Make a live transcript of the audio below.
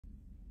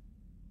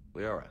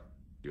Liara,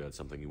 you had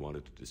something you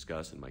wanted to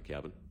discuss in my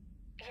cabin?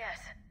 Yes,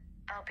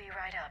 I'll be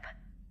right up.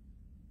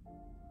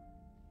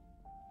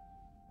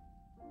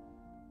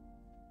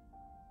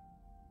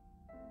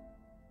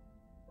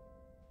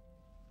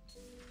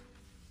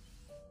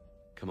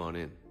 Come on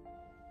in.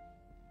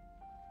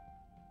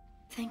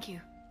 Thank you.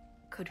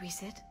 Could we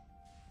sit?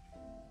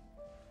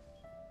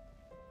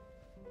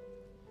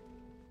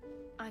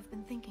 I've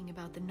been thinking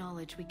about the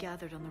knowledge we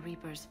gathered on the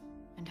Reapers,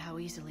 and how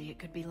easily it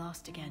could be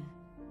lost again.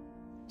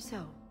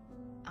 So,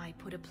 I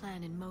put a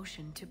plan in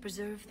motion to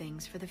preserve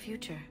things for the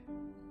future.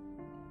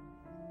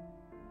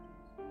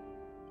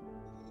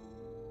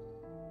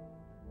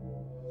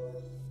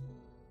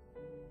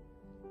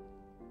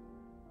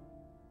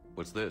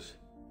 What's this?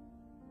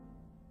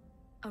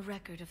 A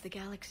record of the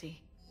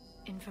galaxy.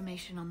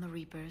 Information on the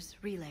Reapers,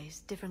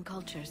 relays, different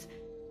cultures,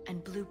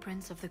 and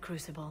blueprints of the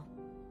Crucible.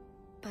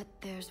 But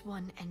there's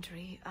one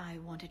entry I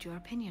wanted your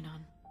opinion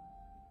on.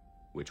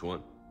 Which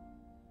one?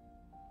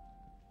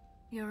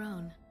 Your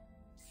own.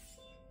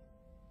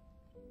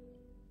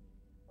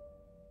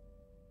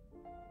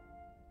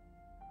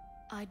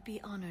 I'd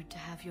be honored to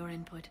have your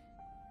input.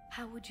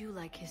 How would you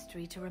like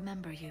history to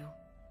remember you?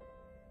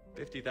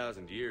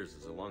 50,000 years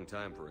is a long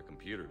time for a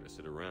computer to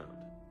sit around.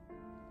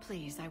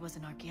 Please, I was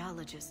an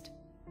archaeologist.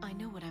 I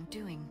know what I'm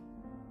doing.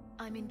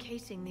 I'm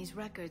encasing these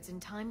records in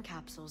time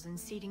capsules and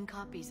seeding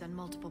copies on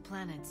multiple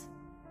planets.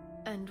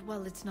 And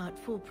while it's not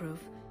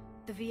foolproof,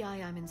 the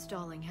VI I'm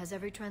installing has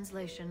every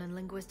translation and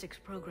linguistics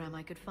program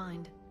I could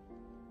find.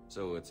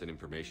 So it's an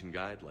information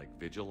guide like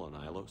Vigil on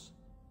Ilos?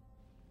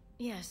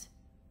 Yes.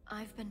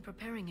 I've been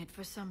preparing it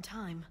for some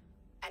time.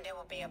 And it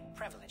will be a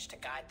privilege to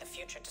guide the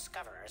future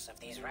discoverers of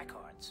these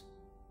records.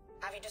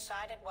 Have you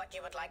decided what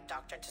you would like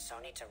Dr.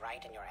 Tassoni to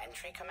write in your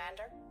entry,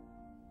 Commander?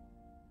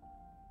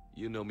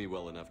 You know me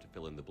well enough to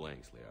fill in the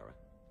blanks, Liara.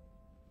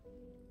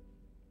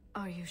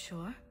 Are you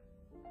sure?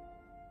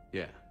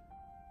 Yeah.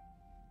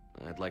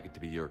 I'd like it to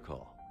be your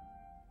call.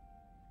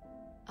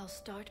 I'll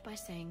start by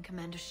saying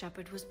Commander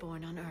Shepard was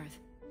born on Earth,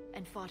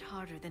 and fought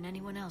harder than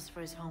anyone else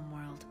for his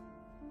homeworld.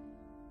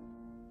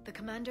 The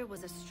Commander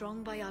was a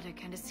strong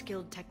biotic and a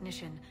skilled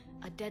technician,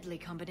 a deadly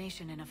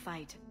combination in a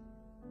fight.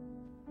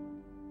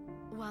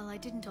 While I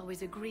didn't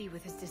always agree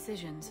with his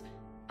decisions,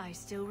 I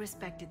still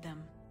respected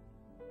them.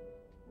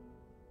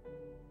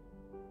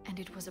 And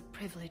it was a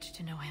privilege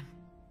to know him.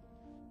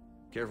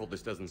 Careful,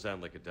 this doesn't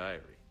sound like a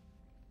diary.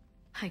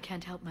 I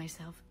can't help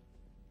myself.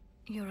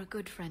 You're a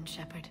good friend,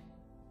 Shepard.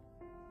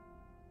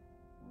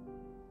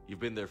 You've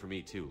been there for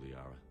me too,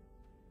 Liara.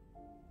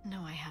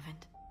 No, I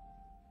haven't.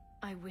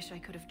 I wish I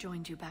could have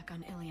joined you back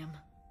on Ilium.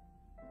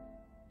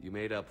 You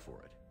made up for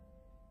it.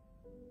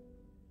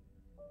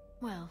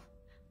 Well,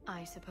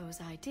 I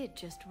suppose I did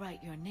just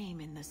write your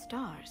name in the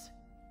stars.